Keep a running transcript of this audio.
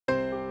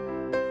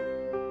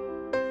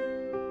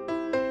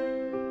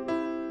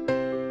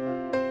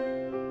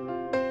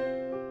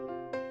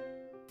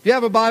If you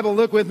have a Bible,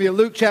 look with me at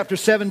Luke chapter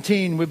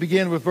 17. We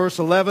begin with verse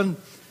 11.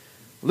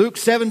 Luke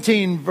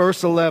 17,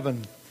 verse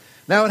 11.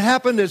 Now it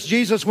happened as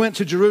Jesus went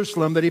to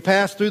Jerusalem that he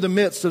passed through the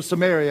midst of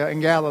Samaria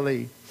and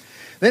Galilee.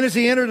 Then as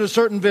he entered a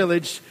certain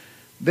village,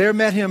 there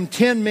met him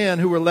 10 men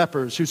who were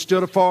lepers, who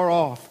stood afar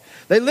off.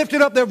 They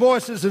lifted up their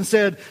voices and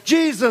said,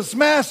 "Jesus,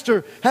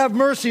 Master, have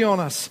mercy on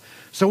us."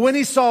 So when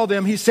he saw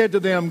them, he said to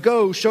them,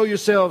 "Go, show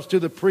yourselves to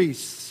the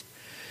priests."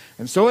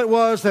 And so it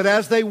was that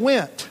as they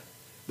went,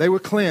 they were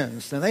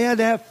cleansed. And they had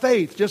to have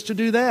faith just to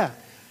do that.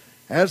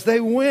 As they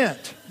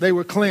went, they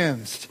were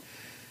cleansed.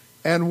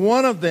 And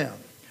one of them,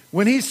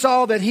 when he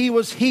saw that he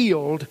was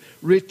healed,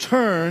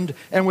 returned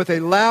and with a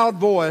loud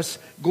voice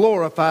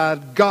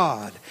glorified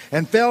God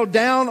and fell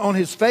down on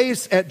his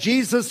face at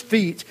Jesus'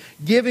 feet,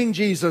 giving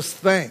Jesus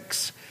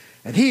thanks.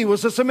 And he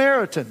was a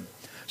Samaritan.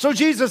 So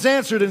Jesus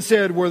answered and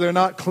said, "Were there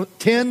not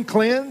 10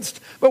 cleansed?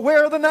 But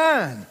where are the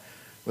 9?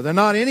 Were there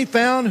not any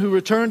found who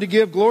returned to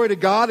give glory to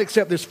God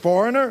except this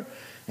foreigner?"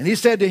 And he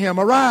said to him,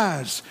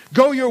 "Arise,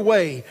 go your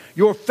way.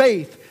 Your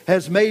faith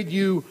has made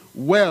you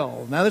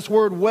well." Now this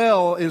word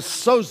well is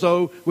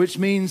sozo, which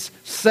means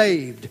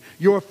saved.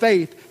 Your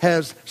faith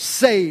has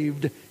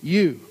saved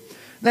you.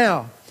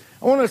 Now,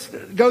 I want to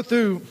go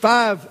through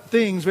 5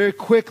 things very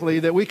quickly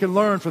that we can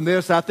learn from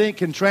this, I think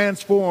can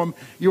transform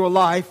your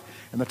life.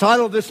 And the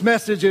title of this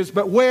message is,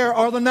 "But where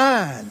are the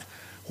 9?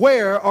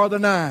 Where are the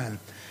 9?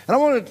 And I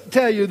want to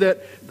tell you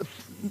that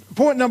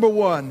point number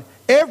 1,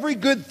 every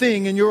good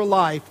thing in your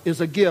life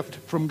is a gift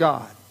from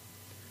God.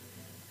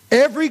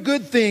 Every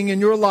good thing in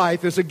your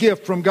life is a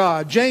gift from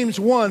God. James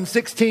 1,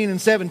 16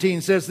 and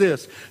 17 says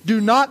this,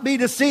 "Do not be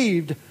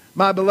deceived,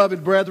 my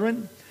beloved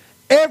brethren.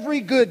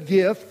 Every good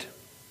gift,"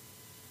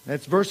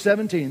 that's verse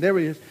 17, there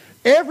it is.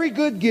 "Every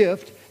good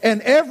gift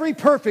and every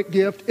perfect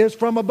gift is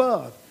from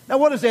above." Now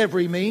what does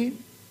every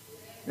mean?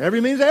 Every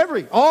means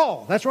every,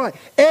 all, that's right.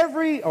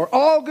 Every or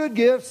all good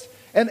gifts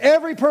and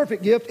every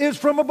perfect gift is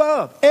from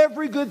above.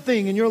 Every good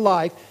thing in your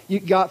life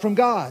you got from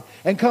God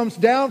and comes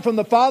down from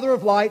the Father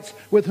of lights,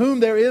 with whom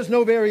there is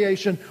no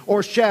variation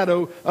or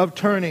shadow of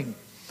turning.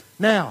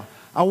 Now,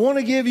 I want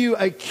to give you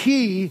a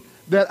key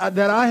that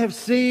I have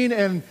seen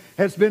and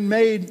has been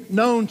made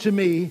known to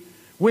me.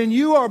 When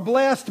you are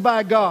blessed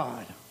by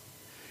God,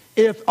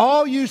 if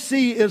all you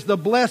see is the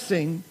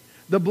blessing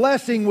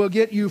will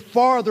get you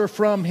farther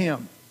from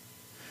Him.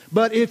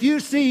 But if you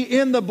see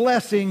in the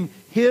blessing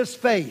His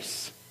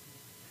face,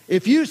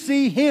 if you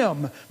see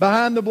Him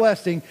behind the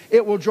blessing,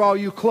 it will draw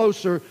you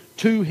closer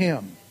to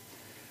Him.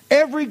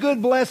 Every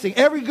good blessing,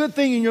 every good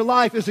thing in your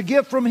life is a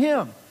gift from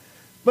Him.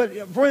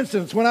 But for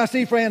instance, when I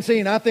see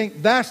Francine, I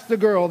think that's the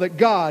girl that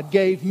God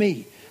gave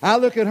me. I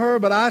look at her,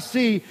 but I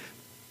see,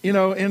 in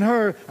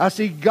her, I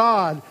see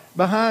God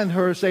behind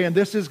her saying,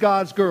 "This is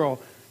God's girl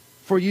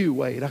for you,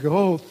 Wade." I go,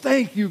 "Oh,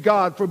 thank you,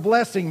 God, for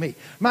blessing me."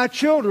 My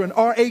children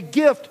are a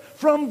gift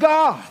from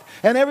God.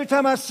 And every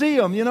time I see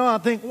them, I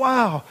think,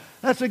 wow,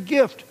 that's a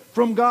gift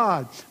from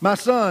God. My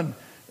son,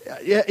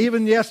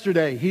 even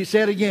yesterday, he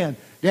said again,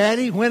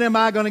 "Daddy, when am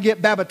I going to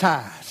get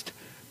baptized?"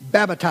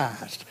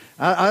 Baptized.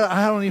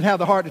 I don't even have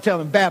the heart to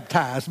tell him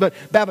baptized, but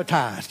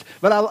baptized.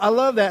 But I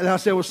love that. And I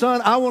said, "Well,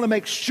 son, I want to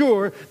make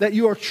sure that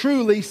you are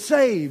truly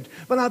saved."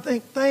 But I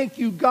think, thank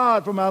you,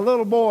 God, for my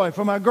little boy,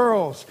 for my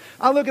girls.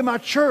 I look at my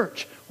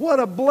church.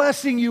 What a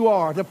blessing you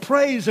are to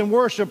praise and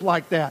worship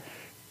like that.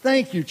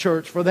 Thank you,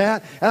 church, for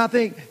that. And I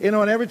think, and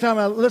every time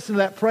I listen to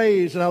that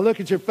praise and I look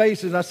at your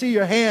faces and I see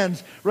your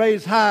hands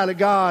raised high to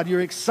God,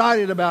 you're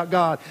excited about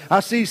God.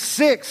 I see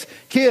 6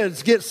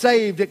 kids get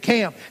saved at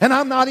camp and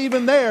I'm not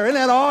even there. Isn't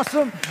that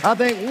awesome? I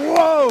think,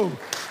 whoa,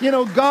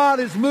 God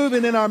is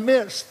moving in our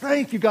midst.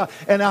 Thank you, God.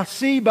 And I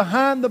see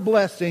behind the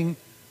blessing,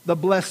 the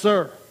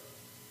blesser.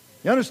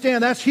 You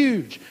understand? That's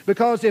huge.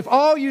 Because if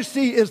all you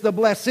see is the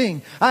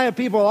blessing, I have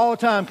people all the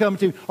time come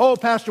to me, "Oh,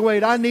 Pastor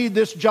Wade, I need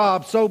this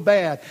job so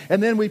bad."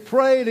 And then we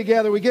pray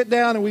together. We get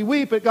down and we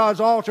weep at God's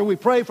altar. We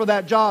pray for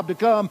that job to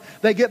come.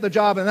 They get the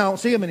job and I don't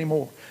see them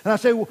anymore. And I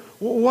say, "Well,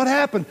 what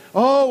happened?"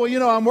 "Oh,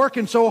 well, I'm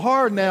working so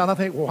hard now." And I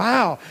think,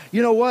 wow,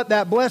 you know what?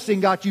 That blessing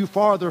got you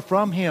farther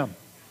from Him.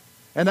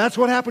 And that's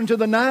what happened to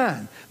the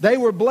 9. They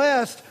were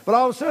blessed, but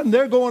all of a sudden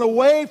they're going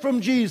away from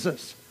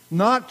Jesus,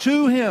 not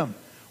to Him.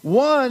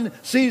 One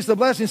sees the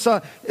blessing.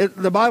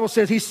 The Bible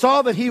says he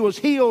saw that he was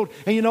healed.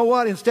 And you know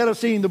what? Instead of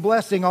seeing the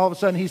blessing, all of a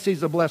sudden he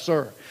sees the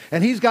blesser.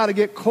 And he's got to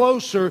get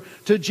closer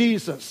to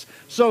Jesus.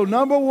 So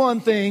number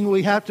 1 thing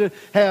we have to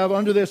have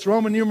under this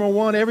Roman numeral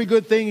 1, every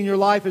good thing in your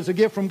life is a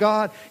gift from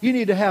God. You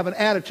need to have an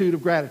attitude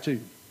of gratitude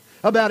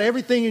about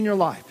everything in your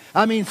life.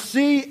 I mean,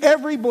 see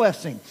every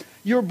blessing.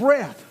 Your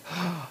breath.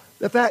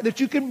 The fact that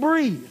you can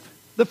breathe.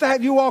 The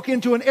fact you walk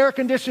into an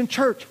air-conditioned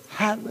church.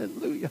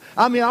 Hallelujah.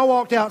 I mean, I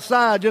walked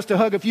outside just to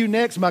hug a few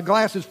necks. My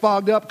glasses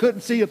fogged up.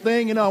 Couldn't see a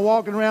thing. I'm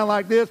walking around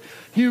like this.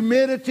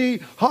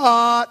 Humidity,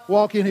 hot.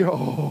 Walk in here.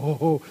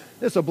 Oh,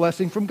 it's a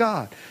blessing from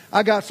God.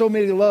 I got so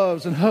many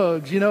loves and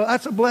hugs.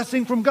 That's a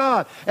blessing from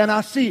God. And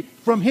I see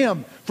from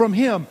Him.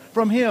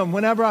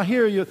 Whenever I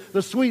hear you,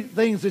 the sweet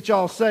things that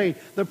y'all say,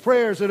 the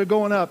prayers that are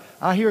going up,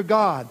 I hear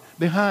God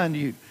behind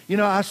you.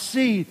 I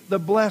see the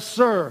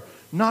blesser,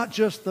 not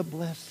just the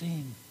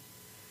blessing.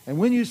 And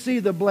when you see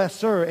the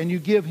blesser and you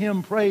give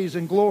him praise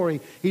and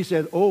glory, he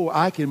said, oh,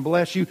 I can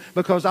bless you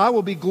because I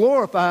will be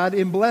glorified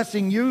in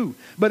blessing you.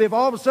 But if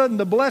all of a sudden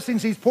the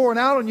blessings he's pouring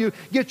out on you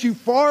get you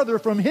farther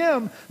from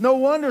him, no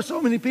wonder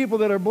so many people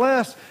that are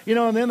blessed,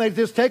 and then they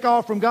just take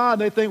off from God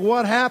and they think,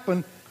 what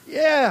happened?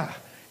 Yeah,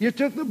 you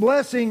took the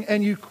blessing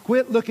and you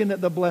quit looking at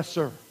the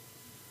blesser.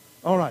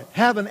 All right,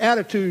 have an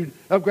attitude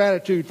of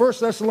gratitude. 1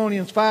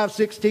 Thessalonians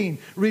 5:16,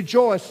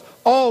 rejoice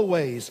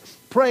always,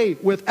 pray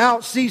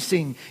without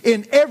ceasing,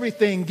 in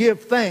everything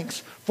give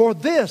thanks, for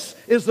this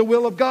is the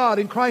will of God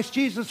in Christ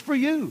Jesus for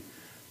you.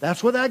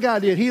 That's what that guy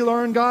did. He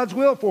learned God's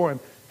will for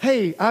him.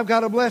 Hey, I've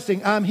got a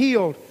blessing. I'm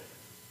healed.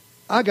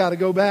 I got to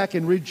go back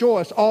and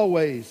rejoice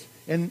always,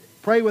 and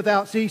pray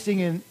without ceasing,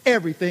 in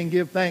everything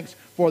give thanks,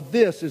 for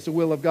this is the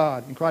will of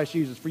God in Christ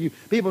Jesus for you.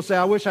 People say,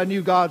 I wish I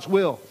knew God's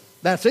will.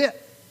 That's it.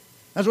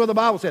 That's what the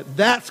Bible said.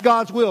 That's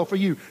God's will for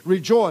you.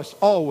 Rejoice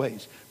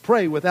always.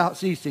 Pray without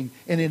ceasing.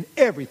 And in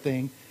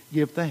everything,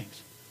 give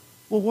thanks.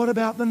 Well, what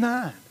about the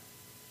 9?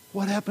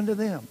 What happened to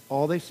them?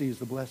 All they see is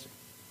the blessing.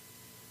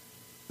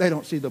 They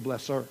don't see the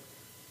blesser.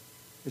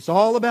 It's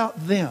all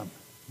about them,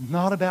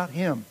 not about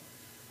him.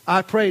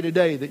 I pray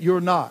today that you're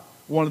not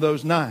one of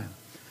those 9.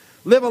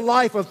 Live a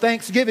life of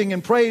thanksgiving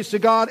and praise to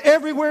God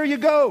everywhere you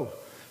go.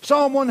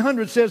 Psalm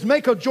 100 says,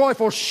 make a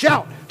joyful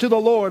shout to the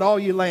Lord, all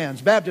ye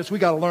lands. Baptists, we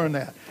got to learn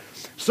that.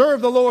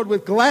 Serve the Lord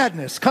with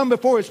gladness. Come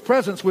before his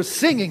presence with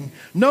singing.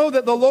 Know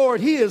that the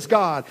Lord, he is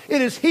God.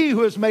 It is he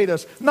who has made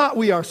us, not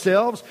we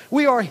ourselves.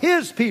 We are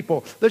his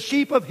people, the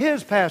sheep of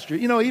his pasture.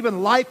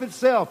 Even life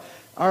itself,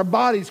 our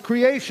bodies,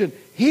 creation,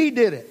 he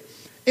did it.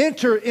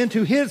 Enter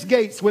into his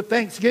gates with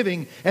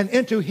thanksgiving and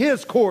into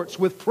his courts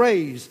with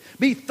praise.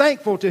 Be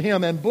thankful to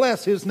him and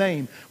bless his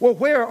name. Well,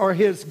 where are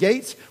his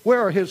gates? Where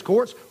are his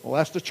courts? Well,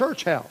 that's the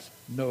church house.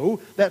 No,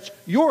 that's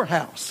your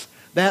house.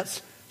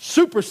 That's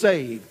Super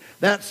Save.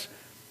 That's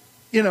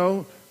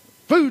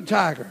Food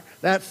Tiger.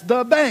 That's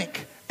the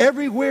bank.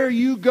 Everywhere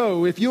you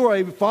go, if you are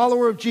a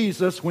follower of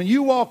Jesus, when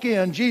you walk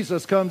in,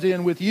 Jesus comes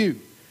in with you.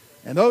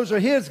 And those are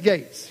his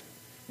gates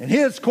and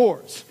his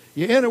courts.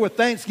 You enter with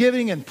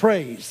thanksgiving and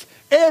praise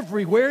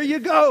everywhere you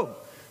go.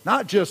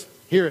 Not just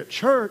here at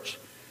church.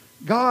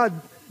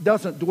 God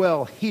doesn't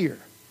dwell here.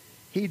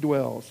 He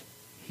dwells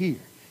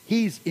here.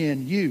 He's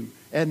in you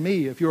and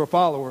me if you're a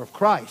follower of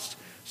Christ.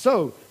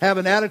 So, have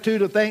an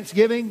attitude of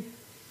thanksgiving,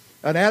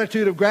 an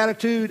attitude of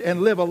gratitude,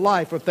 and live a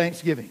life of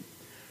thanksgiving.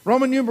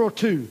 Roman numeral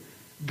 2.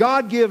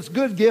 God gives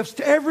good gifts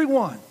to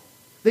everyone,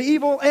 the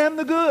evil and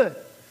the good.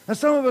 And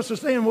some of us are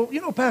saying,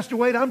 well, Pastor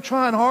Wade, I'm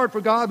trying hard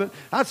for God, but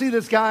I see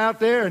this guy out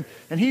there,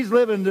 and he's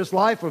living this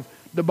life of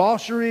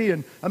debauchery,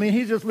 and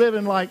he's just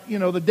living like,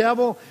 the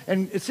devil,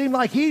 and it seems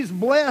like he's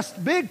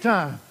blessed big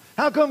time.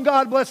 How come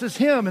God blesses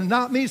him and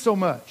not me so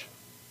much?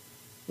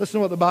 Listen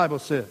to what the Bible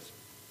says.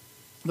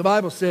 The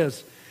Bible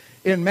says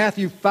in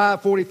Matthew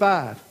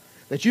 5:45,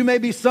 that you may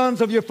be sons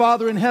of your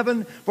Father in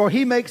heaven, for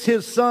he makes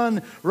his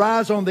sun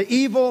rise on the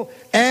evil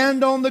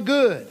and on the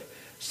good,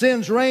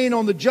 sends rain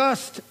on the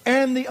just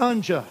and the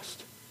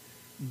unjust.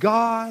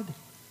 God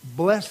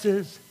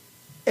blesses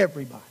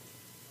everybody.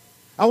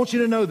 I want you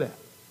to know that.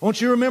 I want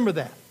you to remember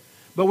that.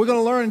 But we're going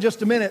to learn in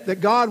just a minute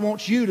that God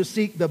wants you to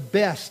seek the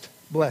best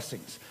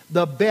blessings,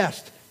 the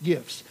best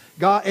gifts.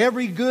 God,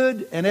 every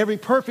good and every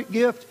perfect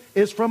gift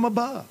is from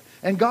above.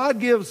 And God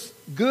gives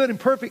good and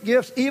perfect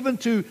gifts even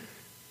to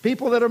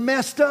people that are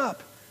messed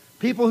up.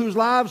 People whose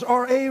lives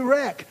are a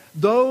wreck.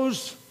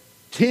 Those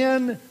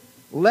 10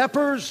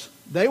 lepers,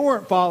 they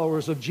weren't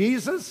followers of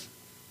Jesus.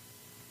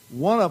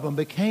 One of them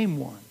became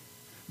one.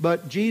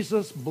 But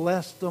Jesus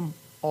blessed them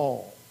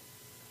all.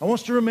 I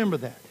want you to remember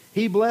that.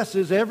 He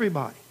blesses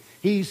everybody.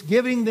 He's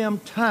giving them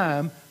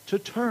time to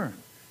turn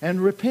and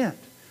repent.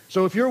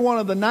 So if you're one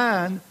of the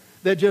 9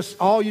 that just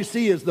all you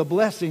see is the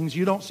blessings,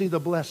 you don't see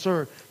the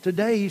blesser.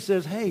 Today he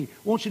says, hey, I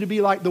want you to be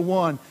like the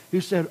one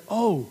who said,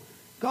 oh,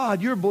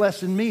 God, you're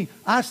blessing me.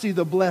 I see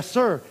the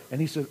blesser.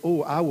 And he said,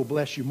 oh, I will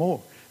bless you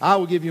more. I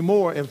will give you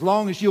more as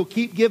long as you'll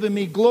keep giving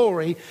me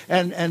glory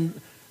and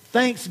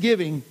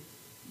thanksgiving.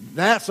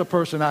 That's a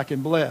person I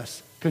can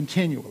bless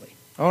continually.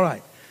 All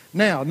right.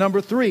 Now,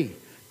 number 3,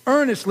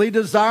 earnestly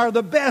desire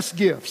the best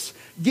gifts,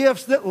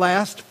 gifts that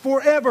last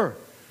forever.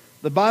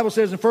 The Bible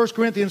says in 1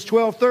 Corinthians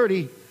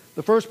 12:30,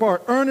 the first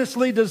part,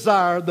 earnestly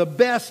desire the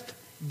best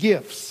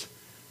gifts.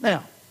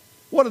 Now,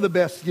 what are the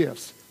best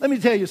gifts? Let me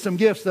tell you some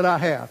gifts that I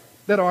have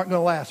that aren't going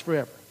to last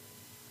forever.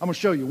 I'm going to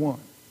show you one.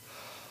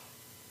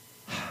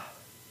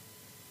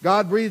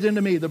 God breathed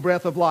into me the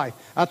breath of life.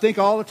 I think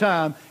all the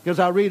time, because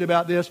I read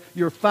about this,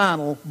 your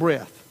final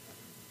breath.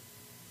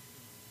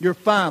 Your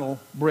final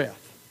breath.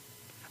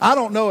 I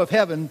don't know if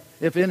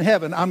in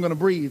heaven I'm going to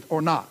breathe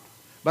or not.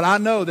 But I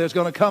know there's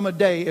going to come a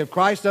day, if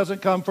Christ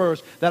doesn't come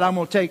first, that I'm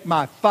going to take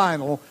my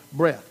final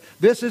breath.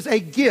 This is a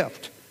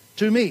gift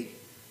to me,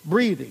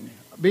 breathing,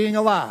 being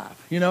alive.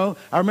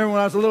 I remember when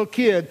I was a little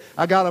kid,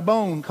 I got a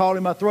bone caught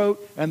in my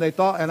throat, and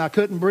I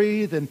couldn't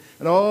breathe, and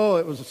it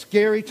was a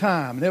scary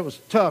time, and it was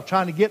tough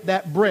trying to get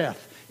that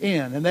breath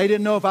in. And they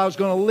didn't know if I was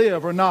going to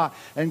live or not.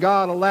 And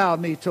God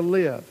allowed me to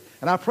live.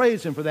 And I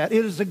praise Him for that.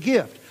 It is a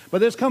gift. But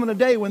there's coming a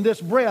day when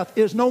this breath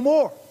is no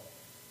more.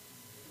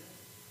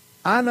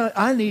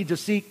 I need to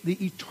seek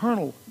the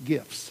eternal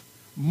gifts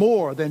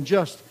more than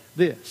just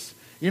this.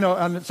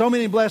 And so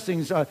many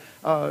blessings.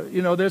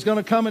 There's going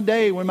to come a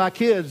day when my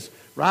kids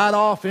ride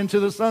off into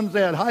the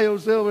sunset, hi-yo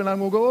silver, and I'm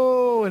going to go,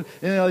 oh, and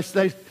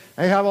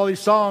they have all these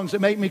songs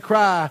that make me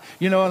cry,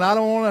 and I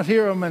don't want to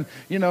hear them,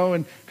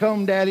 and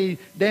come daddy,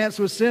 dance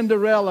with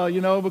Cinderella,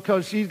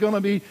 because she's going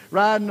to be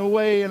riding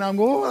away, and I'm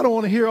going, oh, I don't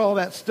want to hear all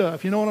that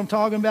stuff. You know what I'm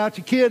talking about?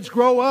 Your kids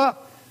grow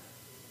up.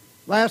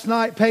 Last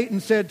night, Peyton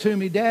said to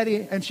me,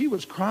 Daddy, and she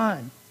was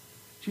crying.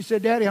 She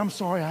said, Daddy, I'm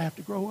sorry I have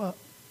to grow up.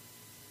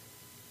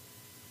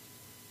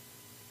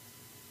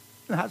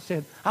 And I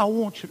said, I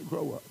want you to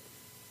grow up.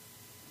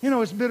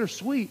 It's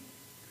bittersweet,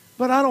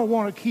 but I don't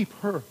want to keep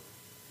her,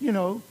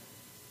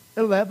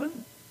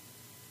 11.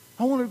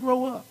 I want to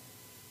grow up.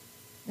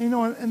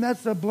 And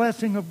that's the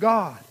blessing of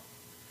God.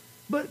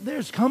 But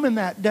there's coming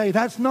that day.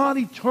 That's not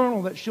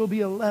eternal that she'll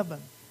be 11.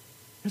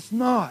 It's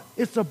not.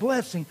 It's a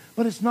blessing,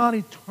 but it's not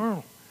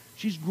eternal.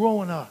 She's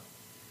growing up.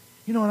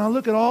 And I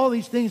look at all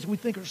these things we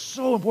think are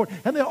so important,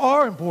 and they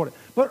are important,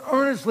 but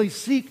earnestly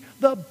seek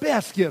the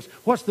best gifts.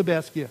 What's the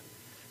best gift?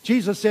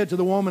 Jesus said to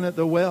the woman at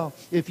the well,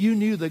 if you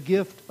knew the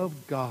gift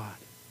of God.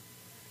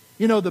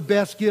 The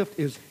best gift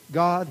is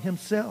God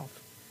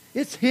Himself.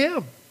 It's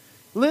Him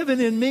living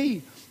in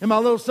me. And my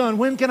little son,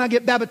 when can I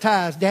get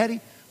baptized, Daddy?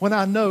 When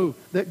I know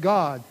that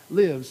God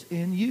lives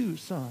in you,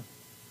 son.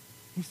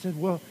 He said,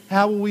 well,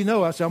 how will we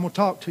know? I said, I'm going to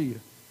talk to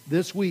you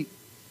this week.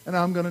 And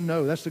I'm going to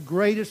know. That's the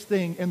greatest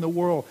thing in the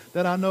world,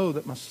 that I know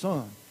that my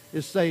son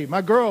is saved.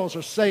 My girls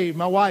are saved.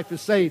 My wife is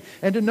saved.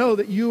 And to know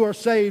that you are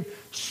saved,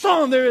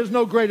 son, there is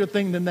no greater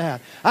thing than that.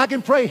 I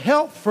can pray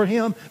health for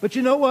him, but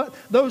you know what?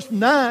 Those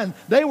 9,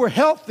 they were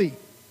healthy,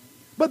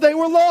 but they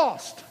were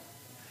lost.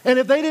 And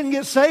if they didn't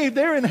get saved,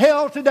 they're in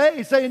hell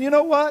today saying, you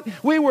know what?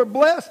 We were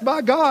blessed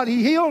by God.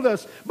 He healed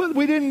us, but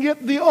we didn't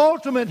get the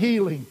ultimate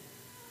healing.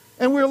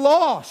 And we're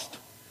lost.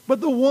 But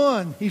the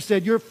one, he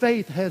said, your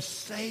faith has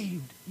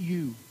saved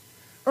you.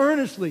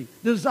 Earnestly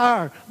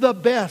desire the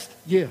best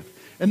gift.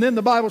 And then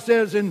the Bible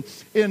says in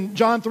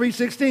John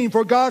 3:16,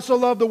 for God so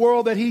loved the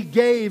world that He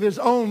gave His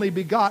only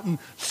begotten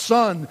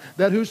Son,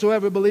 that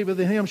whosoever believeth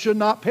in Him should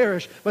not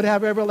perish, but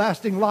have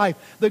everlasting life.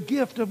 The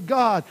gift of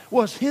God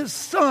was His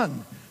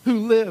Son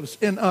who lives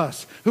in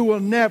us, who will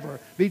never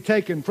be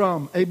taken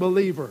from a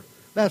believer.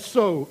 That's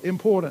so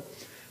important.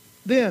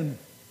 Then,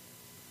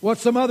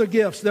 what's some other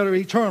gifts that are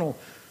eternal?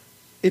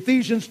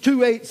 Ephesians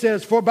 2:8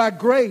 says, for by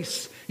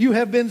grace you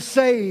have been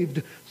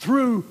saved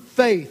through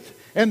faith.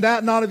 And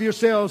that not of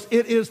yourselves,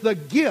 it is the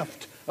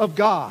gift of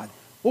God.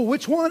 Well,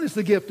 which one is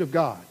the gift of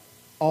God?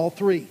 All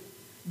 3.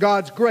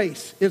 God's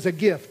grace is a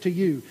gift to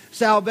you.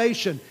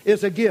 Salvation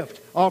is a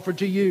gift offered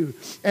to you.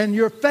 And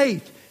your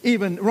faith,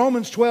 even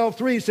Romans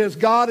 12:3 says,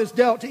 God has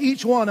dealt to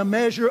each one a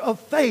measure of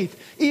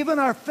faith. Even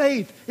our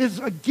faith is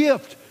a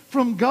gift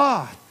from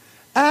God.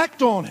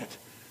 Act on it.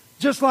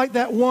 Just like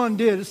that one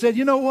did. It said,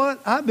 you know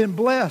what? I've been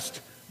blessed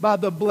by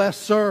the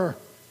blesser.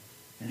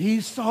 And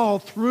he saw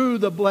through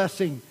the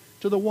blessing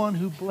to the one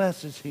who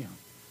blesses him.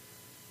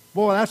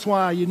 Boy, that's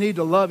why you need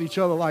to love each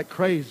other like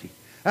crazy.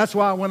 That's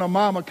why when a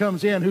mama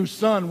comes in whose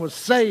son was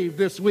saved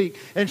this week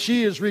and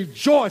she is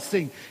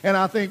rejoicing, and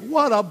I think,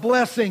 what a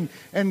blessing.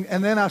 And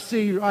then I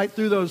see right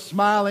through those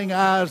smiling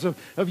eyes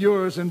of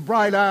yours and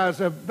bright eyes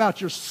about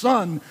your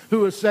son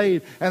who is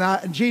saved.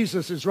 And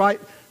Jesus is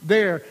right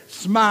there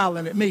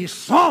smiling at me.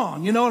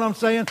 Son, you know what I'm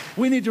saying?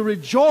 We need to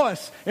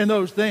rejoice in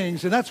those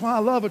things. And that's why I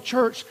love a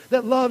church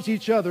that loves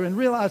each other and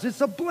realize it's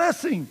a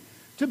blessing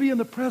to be in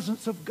the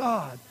presence of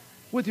God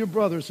with your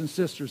brothers and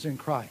sisters in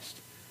Christ.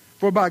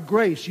 For by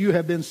grace you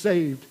have been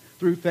saved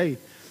through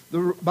faith.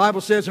 The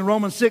Bible says in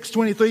Romans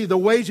 6:23, the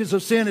wages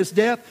of sin is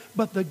death,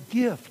 but the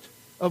gift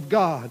of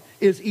God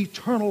is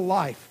eternal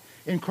life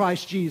in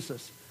Christ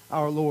Jesus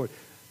our Lord.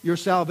 Your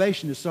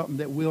salvation is something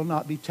that will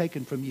not be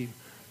taken from you.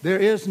 There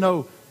is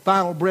no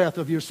final breath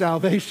of your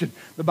salvation.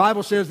 The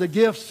Bible says the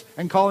gifts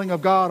and calling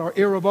of God are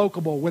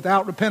irrevocable.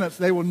 Without repentance,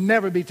 they will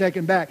never be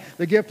taken back.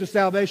 The gift of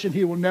salvation,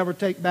 He will never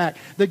take back.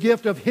 The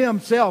gift of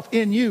Himself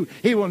in you,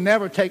 He will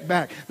never take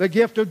back. The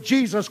gift of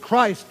Jesus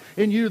Christ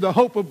in you, the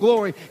hope of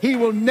glory, He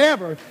will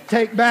never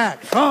take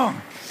back.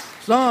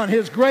 Son,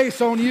 His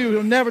grace on you,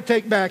 He'll never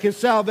take back. His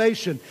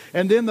salvation.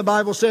 And then the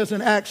Bible says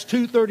in Acts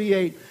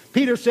 2:38,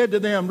 Peter said to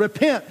them,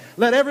 repent,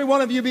 let every one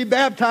of you be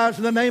baptized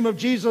in the name of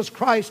Jesus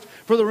Christ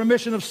for the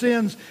remission of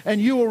sins, and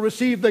you will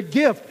receive the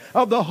gift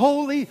of the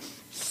Holy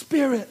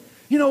Spirit.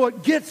 You know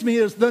what gets me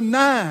is the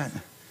 9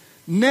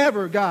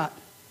 never got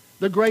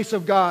the grace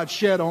of God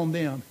shed on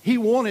them. He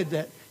wanted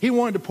that. He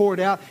wanted to pour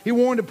it out. He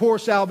wanted to pour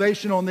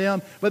salvation on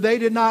them, but they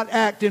did not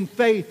act in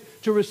faith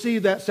to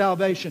receive that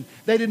salvation.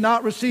 They did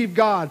not receive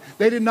God.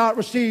 They did not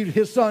receive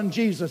His Son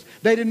Jesus.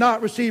 They did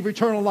not receive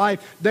eternal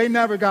life. They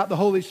never got the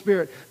Holy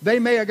Spirit. They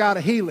may have got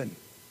a healing,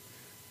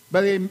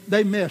 but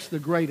they missed the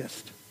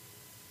greatest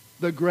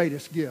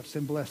gifts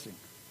and blessing.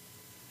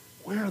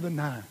 Where are the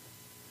 9?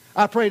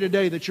 I pray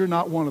today that you're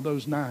not one of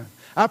those 9.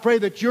 I pray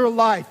that your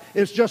life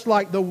is just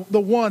like the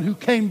one who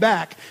came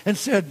back and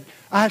said,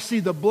 I see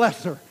the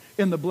blesser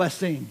in the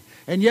blessing.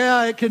 And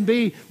yeah, it can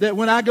be that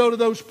when I go to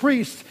those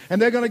priests and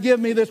they're going to give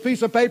me this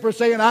piece of paper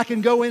saying I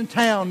can go in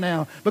town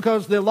now,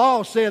 because the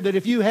law said that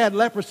if you had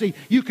leprosy,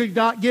 you could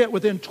not get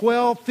within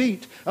 12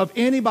 feet of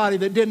anybody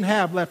that didn't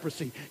have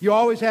leprosy. You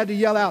always had to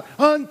yell out,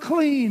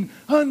 unclean,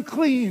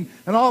 unclean.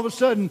 And all of a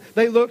sudden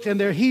they looked and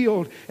they're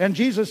healed. And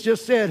Jesus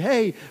just said,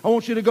 hey, I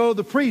want you to go to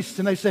the priest.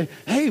 And they say,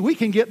 hey, we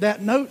can get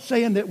that note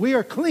saying that we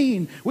are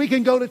clean. We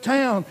can go to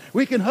town.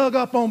 We can hug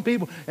up on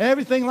people.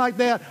 Everything like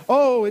that.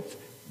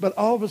 But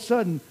all of a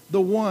sudden,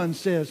 the one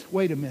says,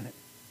 wait a minute.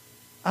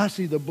 I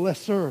see the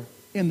blesser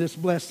in this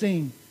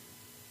blessing.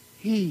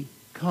 He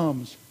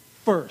comes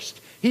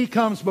first. He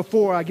comes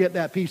before I get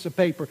that piece of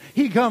paper.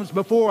 He comes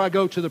before I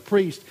go to the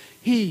priest.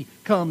 He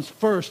comes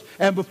first.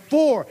 And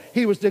before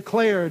he was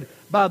declared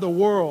by the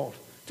world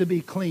to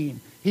be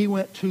clean, he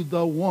went to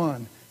the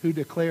one who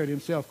declared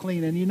himself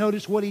clean. And you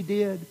notice what he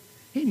did?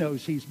 He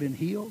knows he's been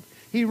healed.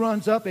 He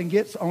runs up and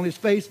gets on his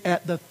face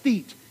at the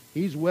feet.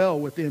 He's well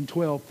within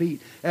 12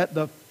 feet. At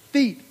the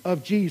feet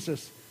of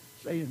Jesus,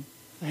 saying,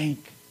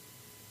 thank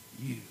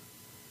you.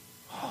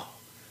 Oh,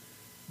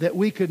 that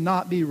we could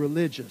not be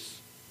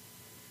religious,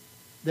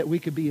 that we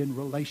could be in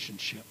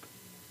relationship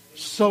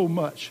so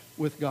much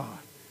with God,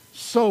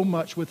 so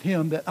much with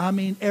Him that,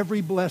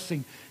 every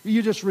blessing,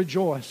 you just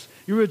rejoice.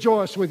 You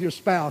rejoice with your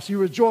spouse. You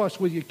rejoice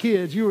with your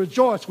kids. You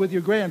rejoice with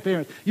your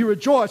grandparents. You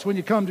rejoice when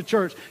you come to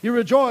church. You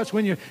rejoice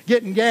when you're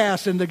getting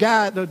gas and the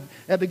guy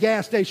at the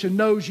gas station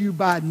knows you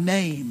by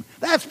name.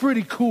 That's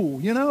pretty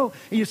cool, you know?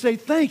 And you say,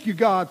 thank you,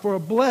 God, for a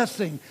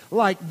blessing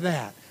like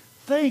that.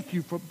 Thank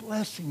you for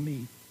blessing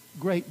me,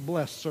 great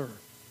blesser.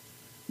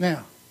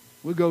 Now,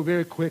 we'll go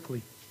very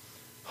quickly.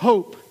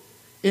 Hope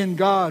in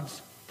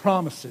God's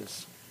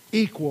promises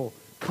equal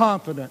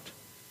confident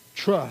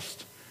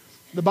trust.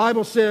 The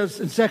Bible says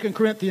in 2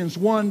 Corinthians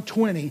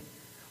 1:20,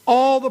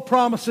 all the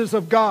promises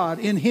of God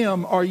in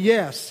Him are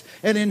yes,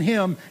 and in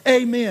Him,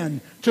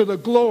 amen, to the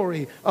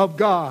glory of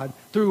God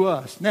through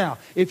us. Now,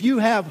 if you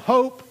have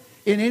hope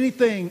in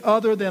anything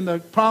other than the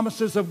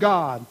promises of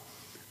God,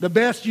 the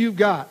best you've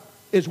got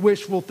is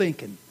wishful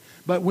thinking.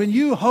 But when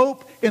you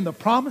hope in the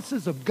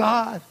promises of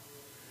God,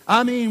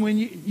 when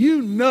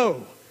you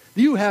know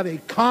you have a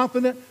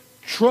confident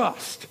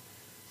trust.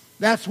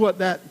 That's what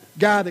that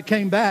guy that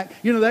came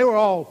back, they were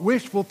all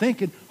wishful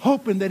thinking,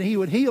 hoping that he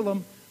would heal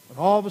them. But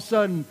all of a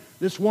sudden,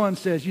 this one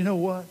says, you know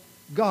what?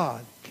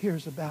 God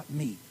cares about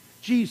me.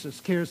 Jesus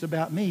cares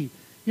about me.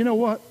 You know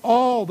what?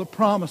 All the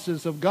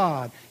promises of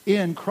God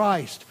in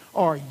Christ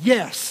are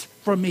yes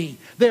for me.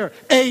 They're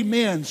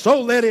amen.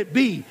 So let it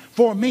be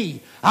for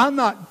me. I'm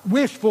not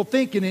wishful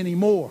thinking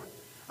anymore.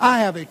 I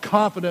have a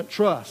confident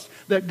trust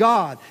that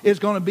God is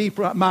going to be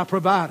my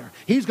provider.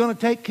 He's going to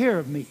take care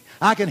of me.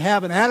 I can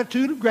have an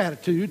attitude of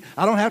gratitude.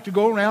 I don't have to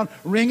go around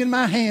wringing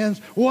my hands.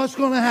 What's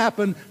going to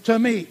happen to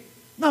me?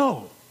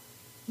 No.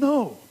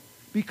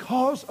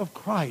 Because of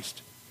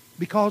Christ,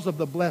 because of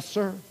the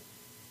blesser,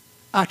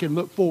 I can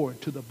look forward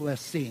to the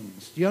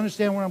blessings. Do you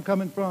understand where I'm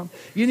coming from?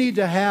 You need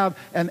to have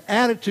an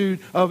attitude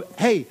of,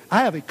 hey, I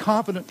have a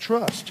confident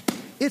trust.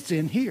 It's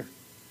in here.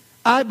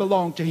 I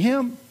belong to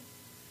Him.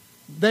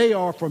 They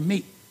are for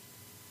me.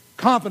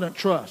 Confident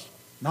trust.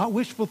 Not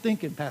wishful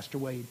thinking, Pastor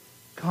Wade.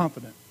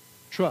 Confident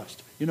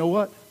trust. You know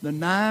what? The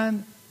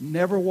 9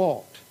 never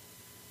walked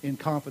in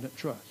confident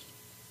trust.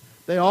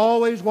 They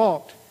always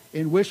walked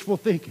in wishful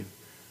thinking.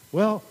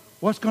 Well,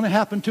 what's going to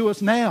happen to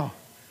us now?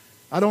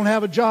 I don't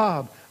have a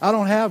job. I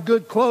don't have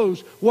good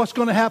clothes. What's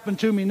going to happen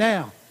to me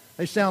now?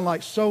 They sound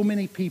like so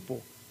many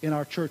people in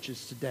our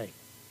churches today.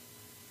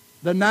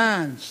 The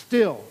 9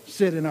 still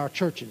sit in our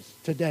churches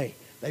today.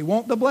 They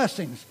want the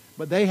blessings,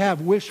 but they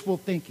have wishful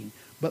thinking.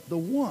 But the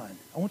one,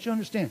 I want you to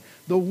understand,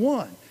 the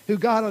one who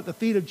got at the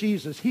feet of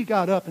Jesus, he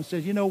got up and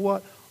said, you know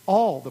what?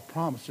 All the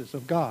promises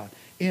of God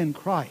in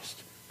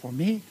Christ for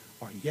me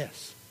are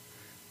yes.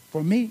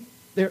 For me,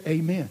 they're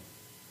amen.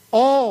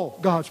 All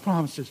God's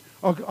promises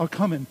are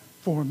coming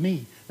for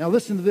me. Now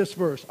listen to this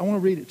verse. I want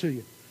to read it to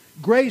you.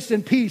 Grace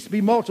and peace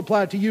be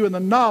multiplied to you in the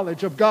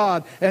knowledge of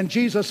God and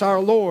Jesus our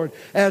Lord,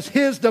 as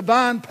His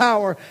divine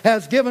power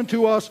has given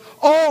to us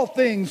all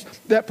things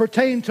that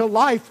pertain to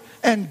life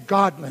and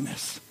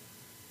godliness.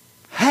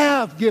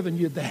 Have given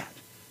you that.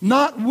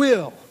 Not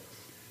will.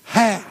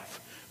 Have.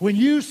 When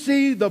you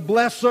see the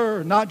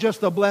blesser, not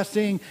just the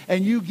blessing,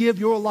 and you give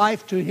your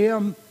life to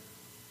Him,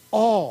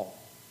 all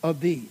of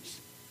these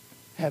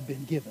have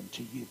been given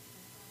to you.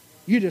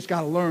 You just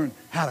got to learn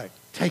how to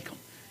take them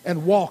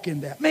and walk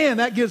in that. Man,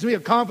 that gives me a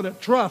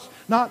confident trust,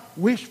 not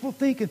wishful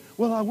thinking.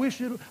 Well,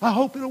 I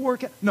hope it'll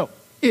work out. No,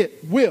 it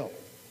will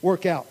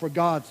work out for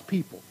God's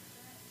people.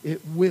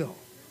 It will.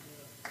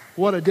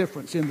 What a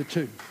difference in the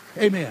two.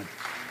 Amen.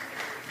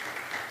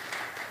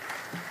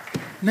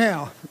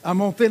 Now, I'm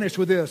going to finish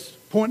with this.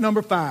 Point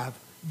number 5.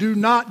 Do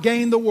not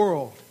gain the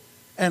world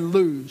and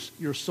lose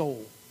your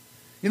soul.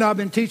 You know, I've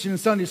been teaching in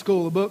Sunday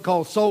school a book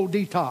called Soul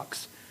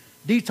Detox.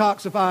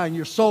 detoxifying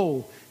your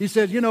soul. He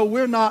said, you know,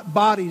 we're not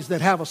bodies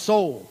that have a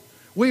soul.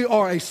 We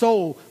are a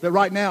soul that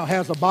right now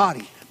has a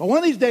body. But one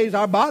of these days,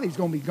 our body's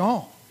going to be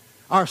gone.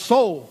 Our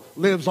soul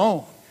lives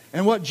on.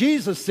 And what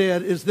Jesus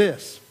said is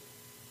this.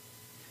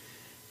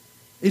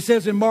 He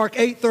says in Mark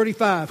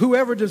 8:35,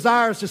 whoever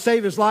desires to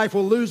save his life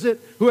will lose it.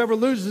 Whoever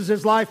loses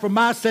his life for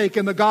my sake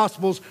and the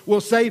gospel's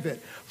will save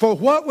it. For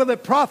what will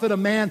it profit a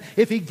man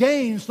if he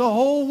gains the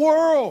whole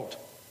world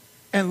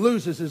and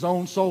loses his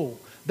own soul?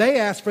 They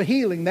asked for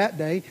healing that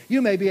day.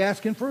 You may be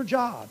asking for a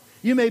job.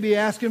 You may be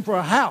asking for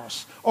a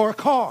house or a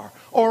car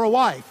or a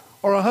wife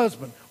or a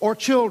husband or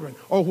children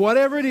or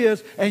whatever it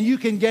is, and you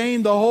can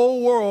gain the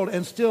whole world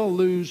and still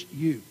lose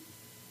you.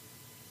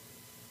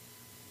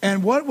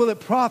 And what will it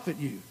profit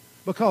you?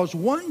 Because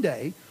one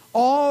day,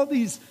 all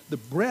these, the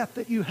breath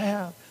that you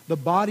have, the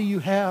body you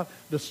have,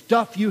 the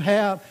stuff you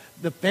have,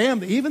 the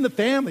family, even the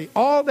family,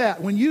 all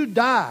that, when you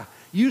die,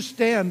 you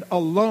stand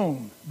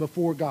alone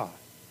before God.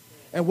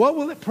 And what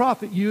will it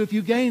profit you if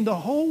you gain the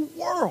whole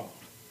world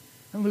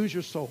and lose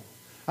your soul?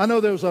 I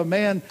know there was a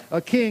man, a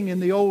king in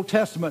the Old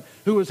Testament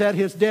who was at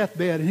his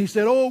deathbed, and he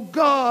said, oh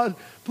God,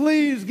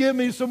 please give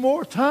me some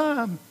more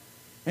time.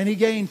 And he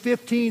gained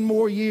 15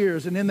 more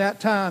years, and in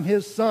that time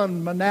his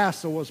son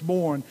Manasseh was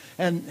born,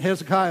 and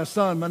Hezekiah's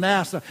son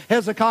Manasseh.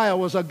 Hezekiah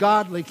was a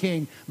godly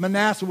king.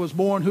 Manasseh was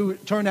born, who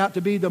turned out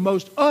to be the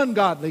most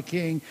ungodly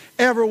king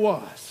ever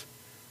was.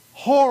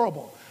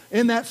 Horrible.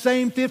 In that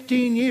same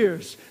 15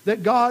 years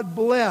that God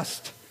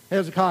blessed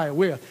Hezekiah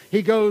with,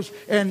 he goes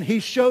and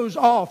he shows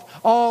off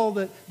all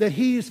that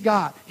he's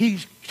got. He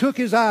took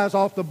his eyes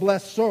off the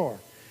blessor,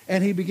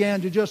 and he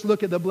began to just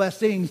look at the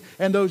blessings.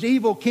 And those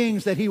evil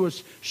kings that he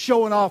was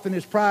showing off in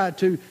his pride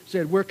to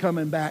said, we're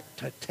coming back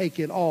to take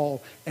it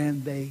all.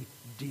 And they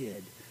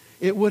did.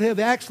 It would have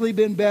actually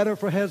been better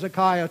for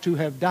Hezekiah to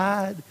have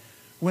died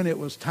when it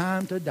was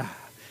time to die.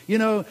 You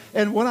know,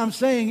 and what I'm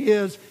saying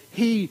is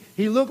he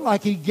looked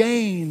like he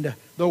gained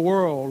the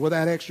world with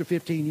that extra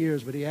 15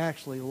 years, but he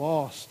actually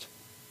lost.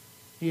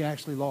 He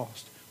actually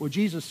lost. Well,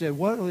 Jesus said,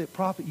 what will it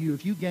profit you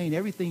if you gain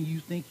everything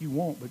you think you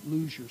want but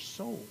lose your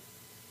soul?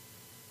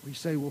 We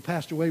say, well,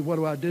 Pastor Wade, what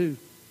do I do?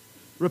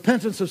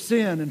 Repentance of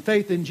sin and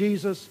faith in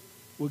Jesus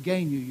will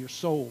gain you your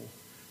soul.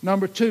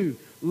 Number 2,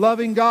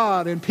 loving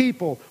God and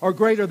people are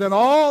greater than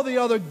all the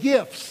other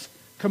gifts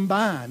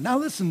combined. Now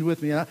listen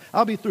with me.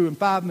 I'll be through in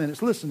 5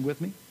 minutes. Listen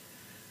with me.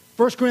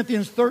 1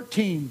 Corinthians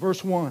 13,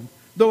 verse 1.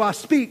 Though I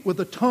speak with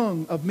the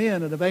tongue of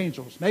men and of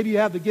angels. Maybe you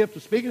have the gift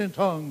of speaking in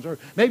tongues, or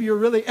maybe you're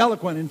really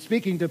eloquent in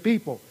speaking to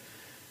people.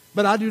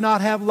 But I do not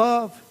have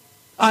love.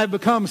 I have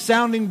become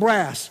sounding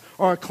brass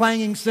or a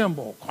clanging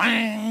cymbal.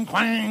 Clang,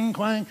 clang,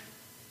 clang.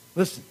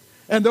 Listen.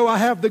 And though I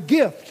have the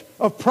gift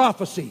of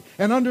prophecy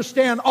and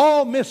understand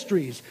all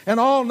mysteries and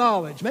all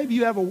knowledge. Maybe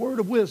you have a word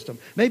of wisdom.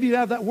 Maybe you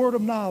have that word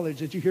of knowledge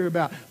that you hear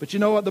about. But you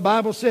know what the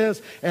Bible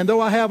says? And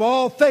though I have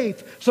all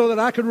faith so that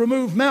I could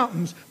remove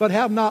mountains, but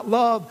have not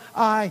love,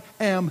 I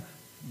am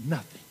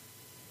nothing.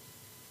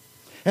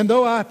 And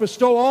though I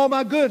bestow all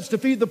my goods to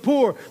feed the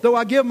poor, though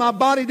I give my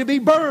body to be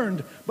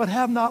burned, but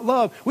have not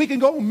love. We can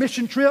go on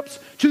mission trips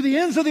to the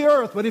ends of the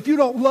earth, but if you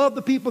don't love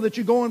the people that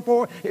you're going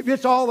for, if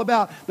it's all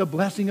about the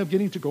blessing of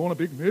getting to go on a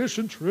big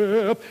mission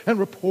trip and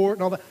report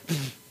and all that,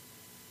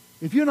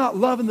 if you're not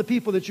loving the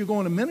people that you're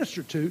going to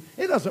minister to,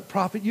 it doesn't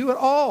profit you at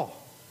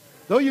all.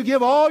 Though you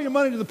give all your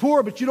money to the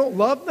poor, but you don't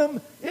love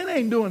them, it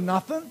ain't doing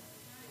nothing.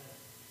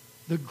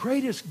 The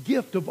greatest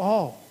gift of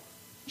all,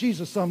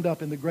 Jesus summed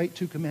up in the great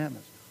 2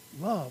 commandments.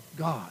 Love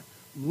God.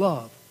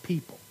 Love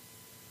people.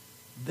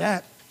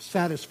 That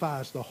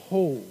satisfies the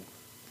whole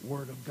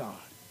Word of God.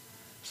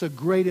 It's the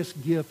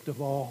greatest gift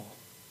of all.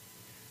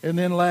 And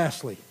then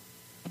lastly,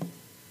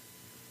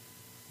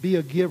 be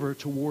a giver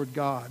toward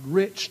God.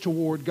 Rich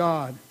toward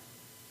God.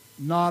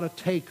 Not a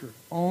taker.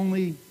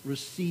 Only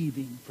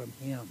receiving from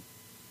Him.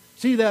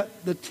 See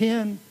that the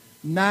 10,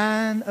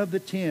 9 of the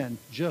 10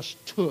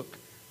 just took.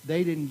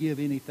 They didn't give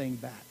anything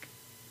back.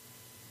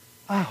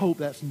 I hope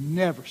that's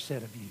never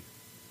said of you.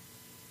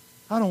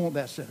 I don't want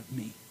that said of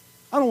me.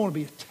 I don't want to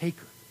be a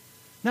taker.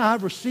 Now,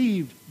 I've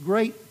received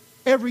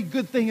every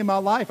good thing in my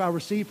life I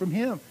received from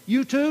Him.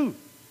 You too.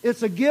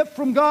 It's a gift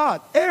from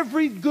God.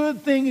 Every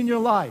good thing in your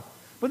life.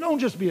 But don't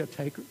just be a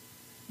taker.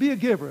 Be a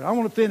giver. I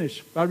want to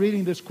finish by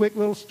reading this quick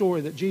little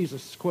story that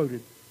Jesus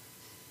quoted.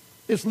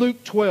 It's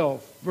Luke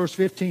 12, verse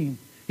 15.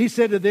 He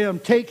said to them,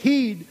 take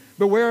heed,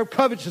 beware of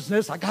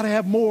covetousness. I got to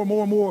have more,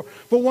 more, more.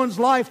 For one's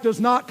life does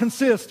not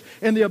consist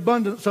in the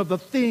abundance of the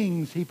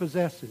things he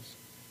possesses.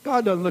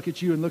 God doesn't look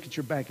at you and look at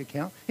your bank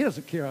account. He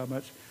doesn't care how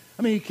much.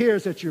 I mean, He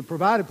cares that you're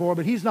provided for,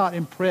 but He's not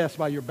impressed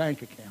by your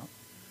bank account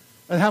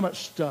and how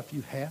much stuff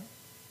you have.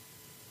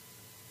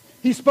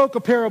 He spoke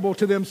a parable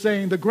to them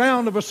saying, the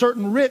ground of a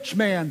certain rich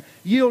man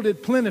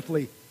yielded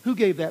plentifully. Who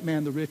gave that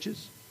man the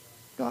riches?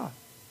 God.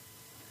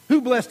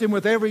 Who blessed him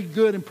with every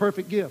good and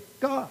perfect gift?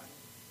 God.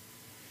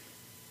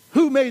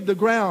 Who made the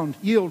ground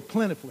yield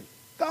plentifully?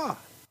 God.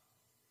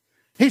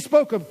 He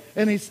spoke of,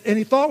 and he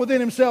thought within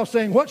himself,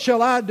 saying, what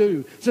shall I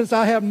do, since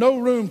I have no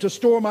room to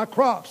store my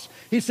crops?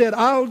 He said,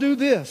 I'll do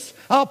this.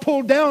 I'll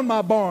pull down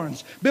my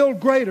barns, build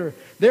greater.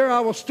 There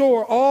I will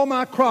store all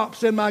my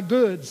crops and my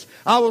goods.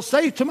 I will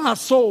say to my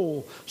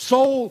soul,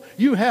 soul,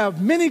 you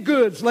have many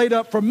goods laid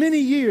up for many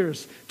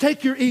years.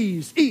 Take your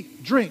ease,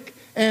 eat, drink,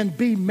 and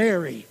be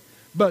merry.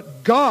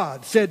 But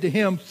God said to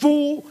him,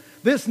 fool,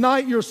 this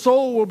night your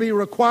soul will be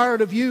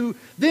required of you.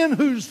 Then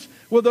whose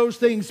will those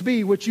things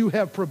be which you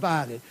have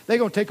provided? They're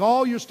going to take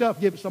all your stuff,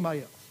 give it to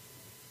somebody else.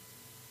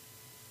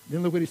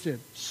 Then look what he said.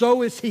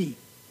 So is he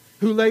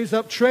who lays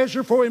up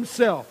treasure for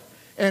himself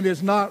and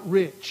is not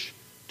rich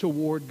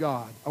toward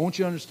God. I want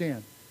you to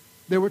understand.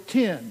 There were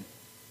 10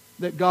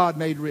 that God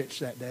made rich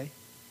that day.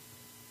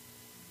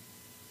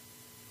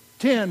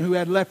 10 who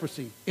had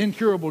leprosy,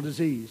 incurable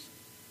disease.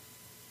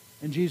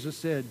 And Jesus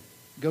said,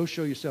 go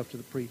show yourself to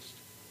the priest.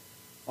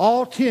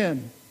 All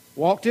 10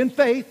 walked in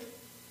faith,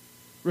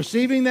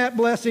 receiving that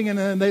blessing, and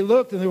then they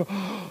looked and they were,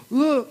 oh,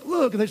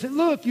 look. And they said,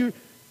 look, you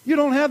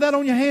don't have that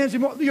on your hands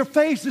anymore. Your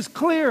face is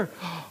clear.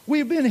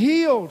 We've been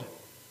healed.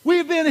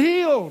 We've been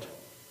healed.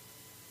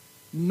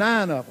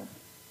 9 of them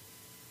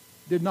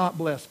did not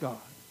bless God.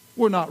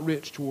 We're not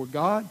rich toward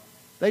God.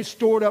 They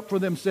stored up for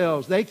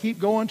themselves. They keep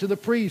going to the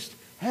priest.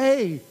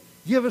 Hey,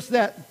 give us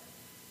that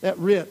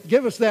writ.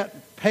 Give us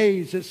that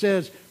page that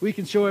says we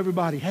can show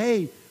everybody.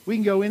 Hey, we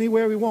can go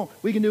anywhere we want.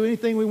 We can do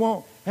anything we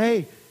want.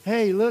 Hey,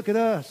 look at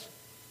us.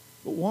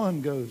 But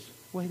one goes,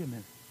 wait a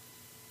minute.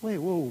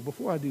 Whoa,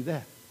 before I do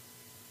that.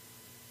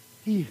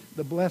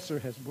 The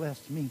blesser has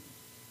blessed me.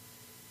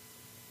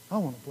 I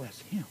want to bless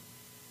him.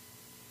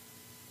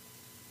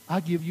 I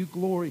give you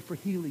glory for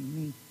healing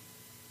me.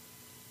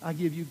 I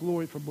give you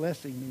glory for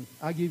blessing me.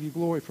 I give you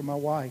glory for my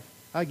wife.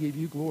 I give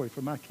you glory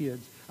for my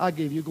kids. I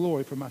give you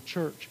glory for my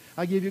church.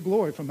 I give you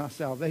glory for my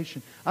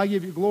salvation. I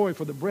give you glory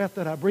for the breath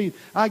that I breathe.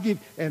 And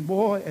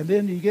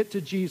then you get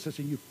to Jesus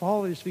and you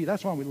fall at his feet.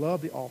 That's why we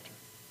love the altar.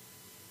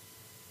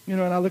 You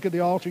know, and I look at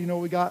the altar, you know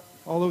what we got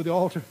all over the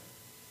altar?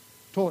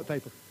 Toilet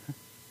paper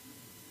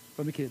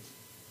from the kids.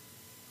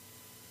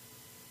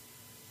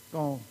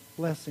 Gone.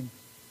 Blessing.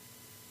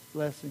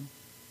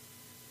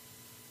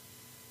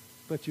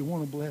 But you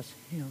want to bless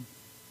him.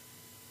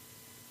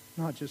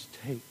 Not just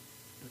take,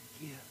 but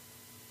give.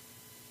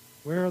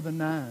 Where are the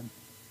 9?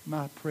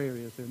 My prayer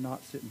is they're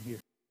not sitting here.